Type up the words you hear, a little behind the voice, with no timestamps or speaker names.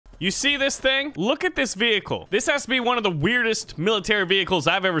You see this thing? Look at this vehicle. This has to be one of the weirdest military vehicles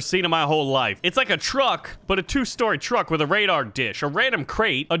I've ever seen in my whole life. It's like a truck, but a 2-story truck with a radar dish, a random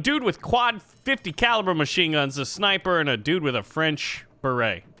crate, a dude with quad 50 caliber machine guns, a sniper, and a dude with a French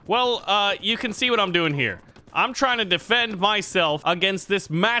beret. Well, you can see what I'm doing here. I'm trying to defend myself against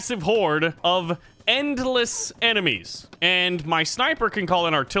this massive horde of endless enemies. And my sniper can call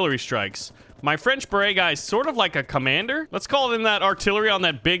in artillery strikes. My French beret guy is sort of like a commander. Let's call in that artillery on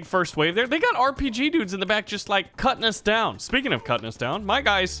that big first wave there. They got RPG dudes in the back just like cutting us down. Speaking of cutting us down, my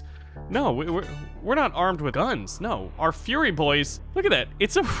guys... No, we're not armed with guns. No, our Fury boys, look at that.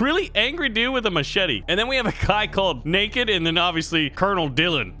 It's a really angry dude with a machete. And then we have a guy called Naked, and then obviously Colonel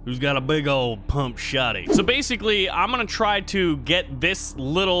Dylan, who's got a big old pump shotty. So basically, I'm gonna try to get this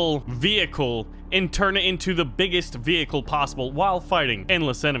little vehicle and turn it into the biggest vehicle possible while fighting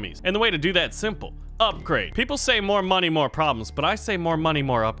endless enemies. And the way to do that's simple. Upgrade. People say more money, more problems, but I say more money,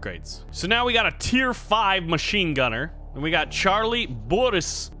 more upgrades. So now we got a tier 5 machine gunner. And we got Charlie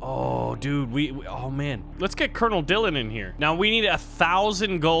Boris. Oh, dude, oh man. Let's get Colonel Dylan in here. Now, we need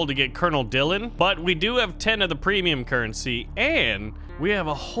 1,000 gold to get Colonel Dylan, but we do have 10 of the premium currency, and we have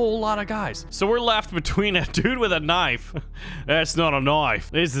a whole lot of guys. So we're left between a dude with a knife. That's not a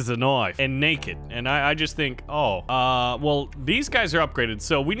knife. This is a knife. And Naked. And I just think, oh, well, these guys are upgraded,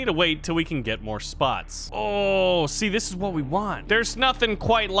 so we need to wait till we can get more spots. Oh, see, this is what we want. There's nothing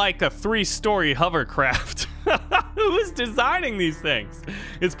quite like a 3-story hovercraft. Who is designing these things?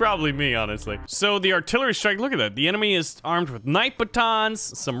 It's probably me, honestly. So the artillery strike, look at that. The enemy is armed with knife batons,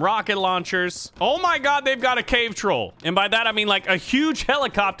 some rocket launchers. Oh my God, they've got a cave troll. And by that, I mean like a huge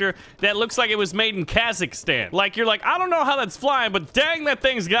helicopter that looks like it was made in Kazakhstan. Like, you're like, I don't know how that's flying, but dang, that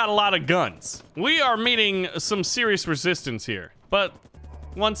thing's got a lot of guns. We are meeting some serious resistance here. But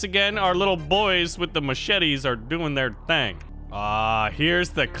once again, our little boys with the machetes are doing their thing.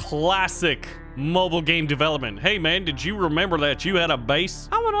 Here's the classic mobile game development. Hey man, did you remember that you had a base?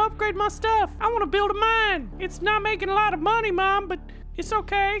 I want to upgrade my stuff. I want to build a mine. It's not making a lot of money, Mom, but it's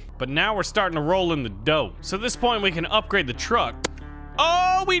okay. But now we're starting to roll in the dough. So at this point, we can upgrade the truck.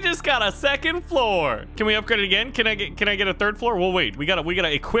 Oh, we just got a 2nd floor. Can we upgrade it again? Can I get a 3rd floor? Well, wait, we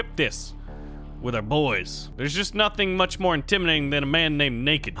gotta equip this with our boys. There's just nothing much more intimidating than a man named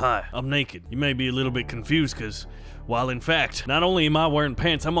Naked. Hi, I'm Naked. You may be a little bit confused because, while in fact, not only am I wearing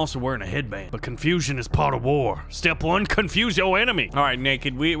pants, I'm also wearing a headband. But confusion is part of war. Step 1, confuse your enemy. All right,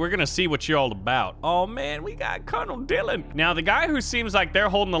 Naked, we're gonna see what you're all about. Oh man, we got Colonel Dylan. Now, the guy who seems like they're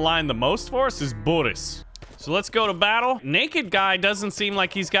holding the line the most for us is Boris. So let's go to battle. Naked guy doesn't seem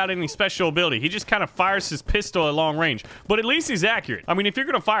like he's got any special ability. He just kind of fires his pistol at long range. But at least he's accurate. I mean, if you're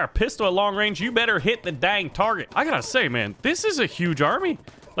gonna fire a pistol at long range, you better hit the dang target. I gotta say, man, this is a huge army.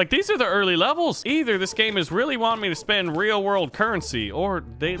 Like, these are the early levels. Either this game is really wanting me to spend real-world currency, or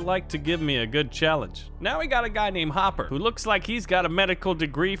they like to give me a good challenge. Now we got a guy named Hopper, who looks like he's got a medical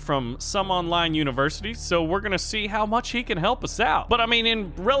degree from some online university, so we're gonna see how much he can help us out. But, I mean,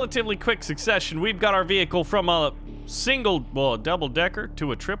 in relatively quick succession, we've got our vehicle from a double-decker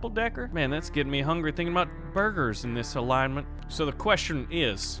to a triple-decker. Man, that's getting me hungry thinking about burgers in this alignment. So the question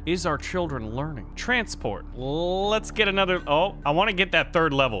is our children learning? Transport. Let's get another, oh, I want to get that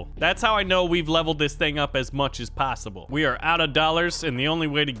 3rd level. That's how I know we've leveled this thing up as much as possible. We are out of dollars, and the only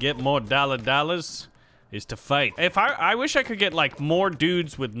way to get more dollars is to fight. If I wish I could get like more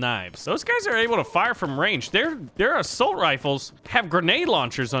dudes with knives. Those guys are able to fire from range. Their assault rifles have grenade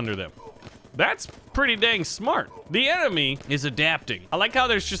launchers under them. That's pretty dang smart. The enemy is adapting. I like how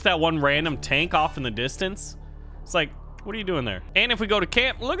there's just that one random tank off in the distance. It's like, what are you doing there? And if we go to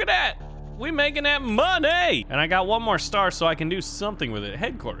camp, look at that. We making that money. And I got one more star so I can do something with it.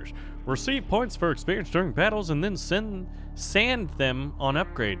 Headquarters. Receive points for experience during battles and then sand them on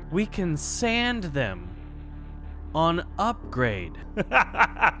upgrade. We can sand them on upgrade.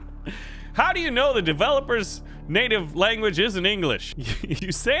 How do you know the developer's native language isn't English?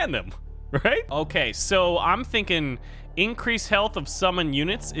 You sand them. Right? Okay, so I'm thinking increase health of summon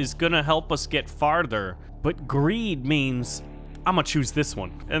units is gonna help us get farther, but greed means I'm gonna choose this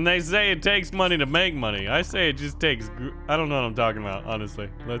one. And they say it takes money to make money. I say it just takes, I don't know what I'm talking about, honestly.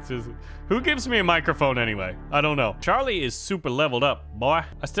 Who gives me a microphone anyway? I don't know. Charlie is super leveled up, boy.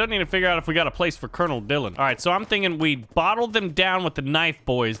 I still need to figure out if we got a place for Colonel Dylan. All right, so I'm thinking we bottle them down with the knife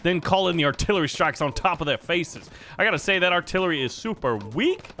boys, then call in the artillery strikes on top of their faces. I gotta say that artillery is super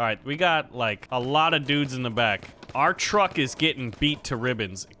weak. All right, we got like a lot of dudes in the back. Our truck is getting beat to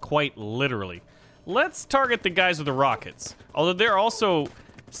ribbons, quite literally. Let's target the guys with the rockets. Although they're also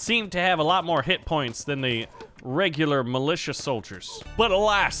seem to have a lot more hit points than the regular militia soldiers. But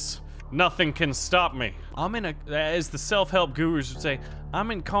alas, Nothing can stop me. As the self-help gurus would say,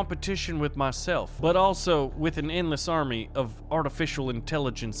 I'm in competition with myself, but also with an endless army of artificial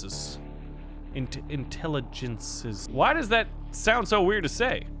intelligences. Intelligences. Why does that sound so weird to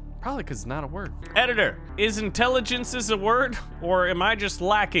say? Probably because it's not a word. Editor, is intelligences a word, or am I just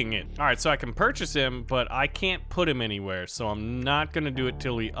lacking it? All right, so I can purchase him, but I can't put him anywhere, so I'm not gonna do it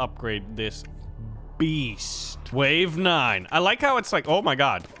till we upgrade this beast. Wave 9. I like how it's like, oh my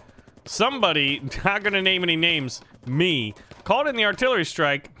God. Somebody, not gonna name any names, me, called in the artillery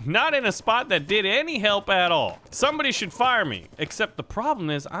strike, not in a spot that did any help at all. Somebody should fire me, except the problem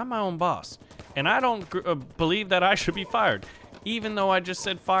is I'm my own boss, and I don't believe that I should be fired, even though I just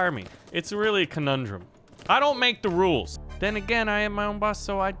said fire me. It's really a conundrum. I don't make the rules. Then again, I am my own boss,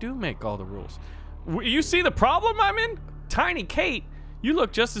 so I do make all the rules. You see the problem I'm in? Tiny Kate, you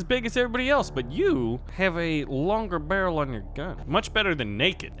look just as big as everybody else, but you have a longer barrel on your gun. Much better than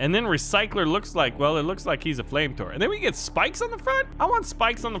naked. And then Recycler looks like, well, it looks like he's a flamethrower. And then we get spikes on the front? I want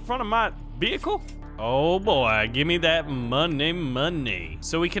spikes on the front of my vehicle. Oh boy, give me that money.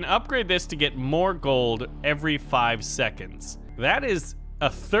 So we can upgrade this to get more gold every 5 seconds. That is a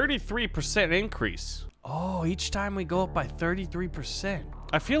 33% increase. Oh, each time we go up by 33%.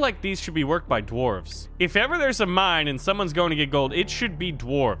 I feel like these should be worked by dwarves. If ever there's a mine and someone's going to get gold, it should be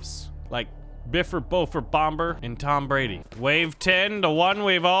dwarves. Like Biffer, Bofer, Bomber, and Tom Brady. Wave 10, the one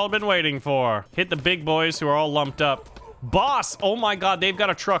we've all been waiting for. Hit the big boys who are all lumped up. Boss, oh my God, they've got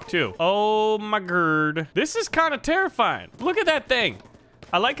a truck too. Oh my God. This is kind of terrifying. Look at that thing.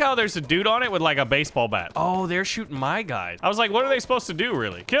 I like how there's a dude on it with like a baseball bat. Oh, they're shooting my guys. I was like, what are they supposed to do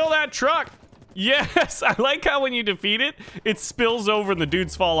really? Kill that truck. Yes, I like how when you defeat it, it spills over and the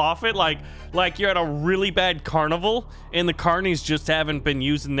dudes fall off it like you're at a really bad carnival and the carnies just haven't been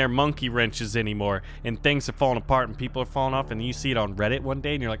using their monkey wrenches anymore and things are falling apart and people are falling off and you see it on Reddit one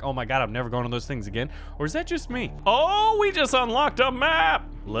day and you're like, oh my God, I'm never going on those things again. Or is that just me? Oh, we just unlocked a map.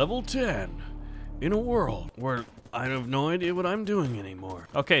 Level 10 in a world where I have no idea what I'm doing anymore.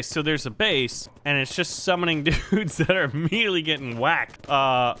 Okay, so there's a base and it's just summoning dudes that are immediately getting whacked.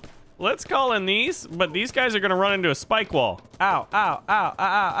 Let's call in these, but these guys are gonna run into a spike wall. Ow, ow, ow, ow, ow,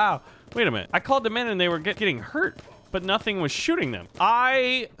 ow. Wait a minute, I called them in and they were getting hurt, but nothing was shooting them.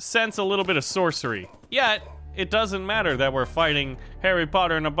 I sense a little bit of sorcery, yet it doesn't matter that we're fighting Harry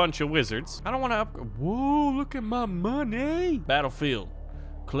Potter and a bunch of wizards. I don't wanna whoa, look at my money. Battlefield,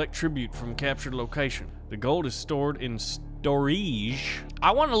 collect tribute from captured location. The gold is stored in storage.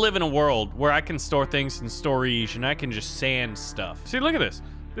 I wanna live in a world where I can store things in storage and I can just sand stuff. See, look at this.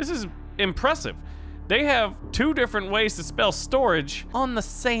 This is impressive. They have 2 different ways to spell storage on the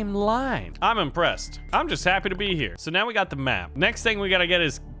same line. I'm impressed. I'm just happy to be here. So now we got the map. Next thing we gotta get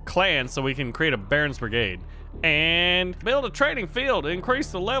is clans so we can create a Baron's Brigade. And build a trading field,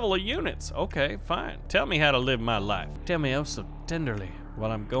 increase the level of units. Okay, fine. Tell me how to live my life. Tell me oh so tenderly while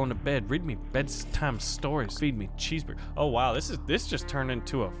I'm going to bed. Read me bedtime stories. Feed me cheeseburger. Oh wow, this just turned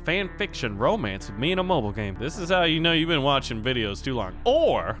into a fan fiction romance with me in a mobile game. This is how you know you've been watching videos too long.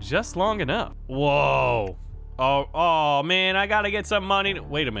 Or just long enough. Whoa. Oh man, I gotta get some money.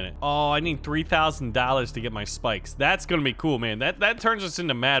 Wait a minute. Oh, I need $3,000 to get my spikes. That's gonna be cool, man. That turns us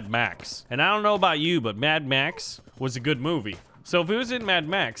into Mad Max. And I don't know about you, but Mad Max was a good movie. So if it was in Mad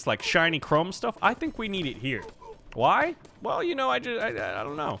Max, like shiny chrome stuff, I think we need it here. Why? Well, you know, I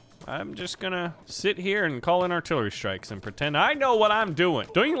don't know. I'm just gonna sit here and call in artillery strikes and pretend I know what I'm doing.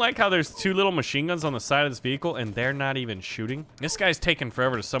 Don't you like how there's 2 little machine guns on the side of this vehicle and they're not even shooting? This guy's taking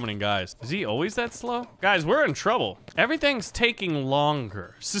forever to summoning guys. Is he always that slow? Guys, we're in trouble. Everything's taking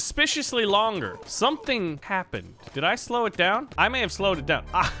longer. Suspiciously longer. Something happened. Did I slow it down? I may have slowed it down.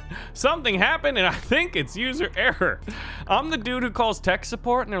 Something happened and I think it's user error. I'm the dude who calls tech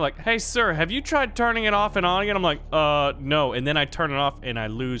support and they're like, hey sir, have you tried turning it off and on again? I'm like, no. And then I turn it off and I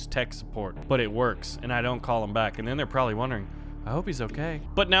lose tech support, but it works and I don't call them back. And then they're probably wondering, I hope he's okay.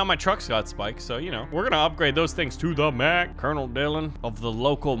 But now my truck's got spikes, so you know, we're gonna upgrade those things to the Mac. Colonel Dillon of the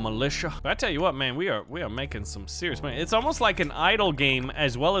local militia. But I tell you what, man, we are making some serious money. It's almost like an idle game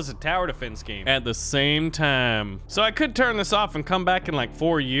as well as a tower defense game at the same time. So I could turn this off and come back in like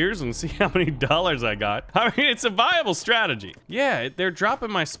 4 years and see how many dollars I got. I mean, it's a viable strategy. Yeah, they're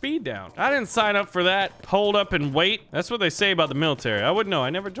dropping my speed down. I didn't sign up for that. Hold up and wait. That's what they say about the military. I wouldn't know.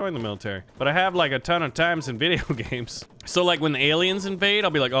 I never joined the military, but I have like a ton of times in video games. So like when the aliens invade,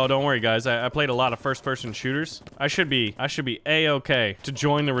 I'll be like, oh, don't worry guys. I played a lot of first-person shooters. I should be A-okay to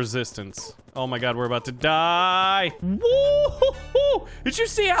join the resistance. Oh my God, we're about to die. Woo! Did you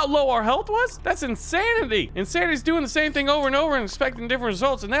see how low our health was? That's insanity. Insanity's doing the same thing over and over and expecting different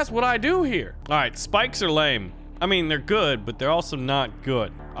results, and that's what I do here. All right, spikes are lame. I mean, they're good, but they're also not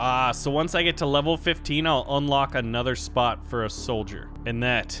good. So once I get to level 15, I'll unlock another spot for a soldier. And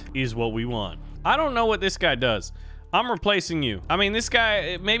that is what we want. I don't know what this guy does. I'm replacing you. I mean, this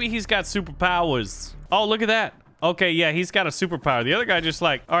guy, maybe he's got superpowers. Oh, look at that. Okay, yeah, he's got a superpower. The other guy just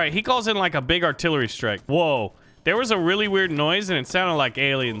like, all right, he calls in like a big artillery strike. Whoa. There was a really weird noise and it sounded like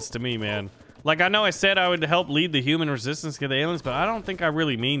aliens to me, man. Like, I know I said I would help lead the human resistance to the aliens, but I don't think I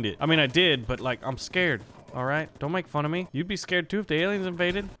really meaned it. I mean, I did, but like, I'm scared. All right, don't make fun of me. You'd be scared too if the aliens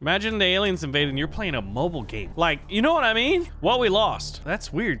invaded. Imagine the aliens invaded and you're playing a mobile game. Like, you know what I mean? Well, we lost.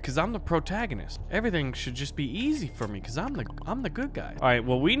 That's weird because I'm the protagonist. Everything should just be easy for me because I'm the good guy. All right,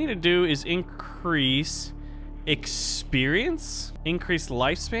 what we need to do is increase experience, increase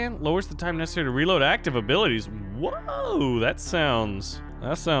lifespan, lowers the time necessary to reload active abilities. Whoa, that sounds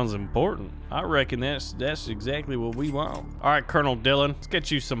important. I reckon that's exactly what we want. All right, Colonel Dillon, let's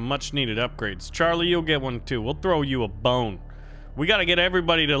get you some much needed upgrades. Charlie, you'll get one too. We'll throw you a bone. We got to get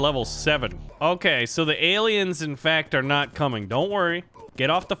everybody to level 7. Okay, so the aliens, in fact, are not coming. Don't worry. Get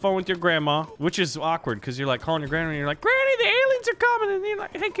off the phone with your grandma, which is awkward because you're like calling your grandma and you're like, Granny, the aliens are coming. And you're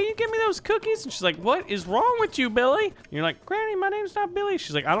like, hey, can you give me those cookies? And she's like, what is wrong with you, Billy? And you're like, Granny, my name's not Billy.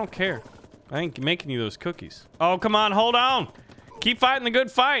 She's like, I don't care. I ain't making you those cookies. Oh, come on, hold on. Keep fighting the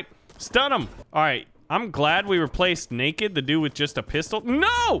good fight. Stun him. All right, I'm glad we replaced Naked, the dude with just a pistol.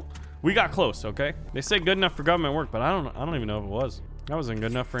 No! We got close, okay? They say good enough for government work, but I don't even know if it was. That wasn't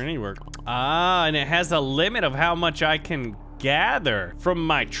good enough for any work. Ah, and it has a limit of how much I can gather from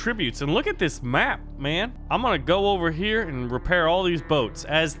my tributes. And look at this map, man. I'm gonna go over here and repair all these boats.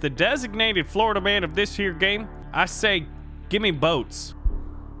 As the designated Florida man of this here game, I say, give me boats.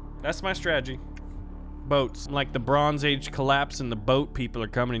 That's my strategy. Boats. Like the Bronze Age collapse and the boat people are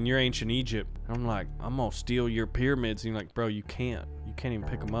coming and you're ancient Egypt. I'm like, I'm gonna steal your pyramids. And you're like, bro, you can't. You can't even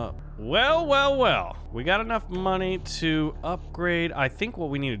pick them up. Well, well, well. We got enough money to upgrade. I think what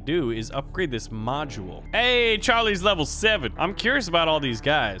we need to do is upgrade this module. Hey, Charlie's level 7. I'm curious about all these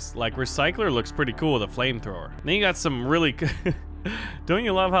guys. Like, Recycler looks pretty cool with a flamethrower. Then you got some really... Don't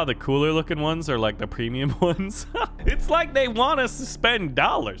you love how the cooler looking ones are like the premium ones? It's like they want us to spend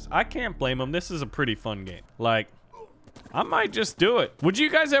dollars. I can't blame them. This is a pretty fun game. Like, I might just do it. Would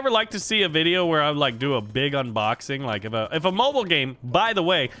you guys ever like to see a video where I would like do a big unboxing? Like if a mobile game, by the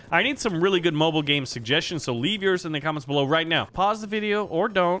way, I need some really good mobile game suggestions, so leave yours in the comments below right now. Pause the video or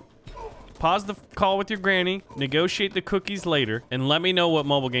don't. Pause the call with your granny, negotiate the cookies later, and let me know what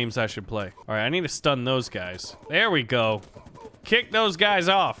mobile games I should play. All right, I need to stun those guys. There we go. Kick those guys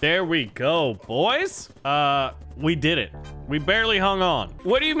off. There we go, boys. We did it. We barely hung on.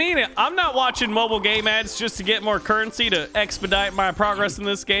 What do you mean? I'm not watching mobile game ads just to get more currency to expedite my progress in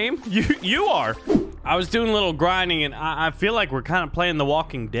this game. You are. I was doing a little grinding and I feel like we're kind of playing The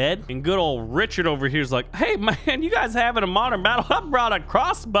Walking Dead. And good old Richard over here is like, hey man, you guys having a modern battle? I brought a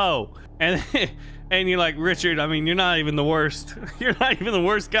crossbow. And you're like, Richard, I mean, you're not even the worst. You're not even the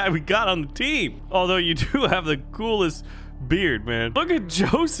worst guy we got on the team. Although you do have the coolest beard, man. Look at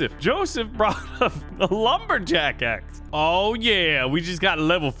Joseph. Joseph brought a lumberjack axe. Oh yeah, we just got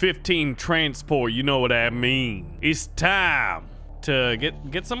level 15 transport. You know what I mean. It's time to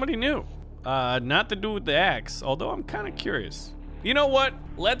get somebody new. Not to do with the axe, although I'm kind of curious. You know what?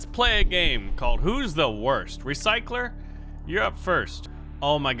 Let's play a game called Who's the Worst? Recycler, you're up first.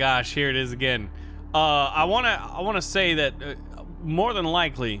 Oh my gosh, here it is again. I wanna say that more than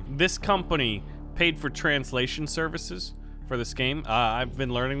likely this company paid for translation services for this game. I've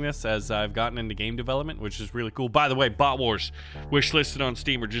been learning this as I've gotten into game development, which is really cool. By the way, Bot Wars, wish listed on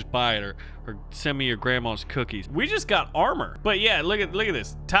Steam, or just buy it, or send me your grandma's cookies. We just got armor. But yeah, look at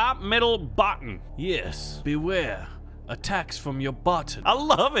this. Top, middle, bottom. Yes, beware. Attacks from your bottom. I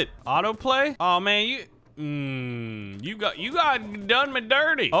love it. Autoplay? Oh man, you got done me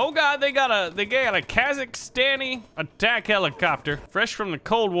dirty. Oh god, they got a Kazakhstani attack helicopter, fresh from the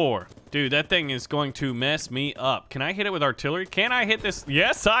Cold War. Dude, that thing is going to mess me up. Can I hit it with artillery? Can I hit this?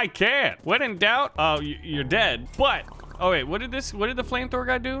 Yes, I can. When in doubt, oh, you're dead. But, oh wait, what did the flamethrower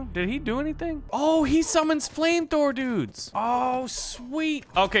guy do? Did he do anything? Oh, he summons flamethrower dudes. Oh, sweet.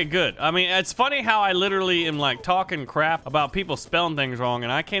 Okay, good. I mean, it's funny how I literally am like talking crap about people spelling things wrong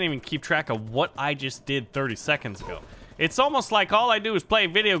and I can't even keep track of what I just did 30 seconds ago. It's almost like all I do is play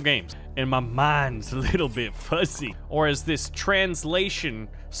video games and my mind's a little bit fuzzy. Or as this translation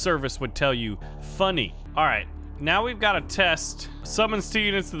service would tell you, funny. All right, now we've got to test summons 2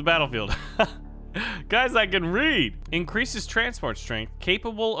 units to the battlefield. Guys, I can read. Increases transport strength,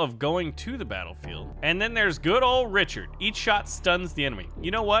 capable of going to the battlefield. And then there's good old Richard. Each shot stuns the enemy.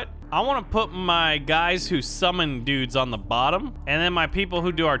 You know what? I want to put my guys who summon dudes on the bottom, and then my people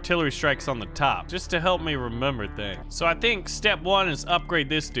who do artillery strikes on the top, just to help me remember things. So I think step 1 is upgrade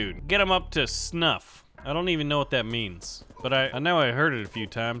this dude. Get him up to snuff. I don't even know what that means, but I know I heard it a few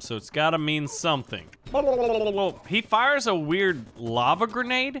times, so it's gotta mean something. He fires a weird lava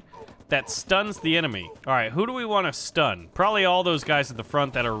grenade that stuns the enemy. All right, who do we want to stun? Probably all those guys at the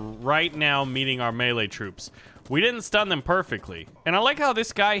front that are right now meeting our melee troops. We didn't stun them perfectly. And I like how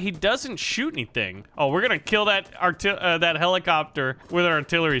this guy, he doesn't shoot anything. Oh, we're gonna kill that helicopter with an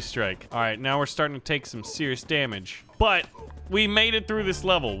artillery strike. All right, now we're starting to take some serious damage. But we made it through this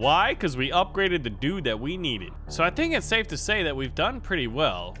level. Why? Because we upgraded the dude that we needed. So I think it's safe to say that we've done pretty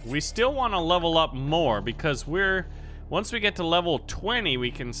well. We still want to level up more because once we get to level 20,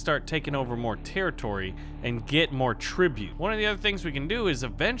 we can start taking over more territory and get more tribute. One of the other things we can do is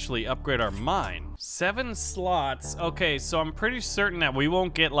eventually upgrade our mine. 7 slots. Okay, so I'm pretty certain that we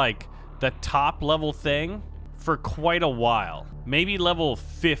won't get like the top level thing for quite a while. Maybe level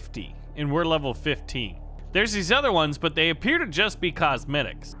 50, and we're level 15. There's these other ones, but they appear to just be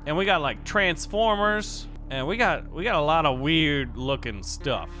cosmetics. And we got like transformers, and we got a lot of weird looking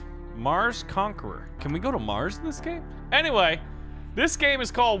stuff. Mars Conqueror. Can we go to Mars in this game? Anyway, this game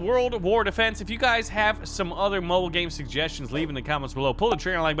is called World War Defense. If you guys have some other mobile game suggestions, leave in the comments below. Pull the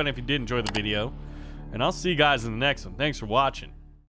trigger on the like button if you did enjoy the video. And I'll see you guys in the next one. Thanks for watching.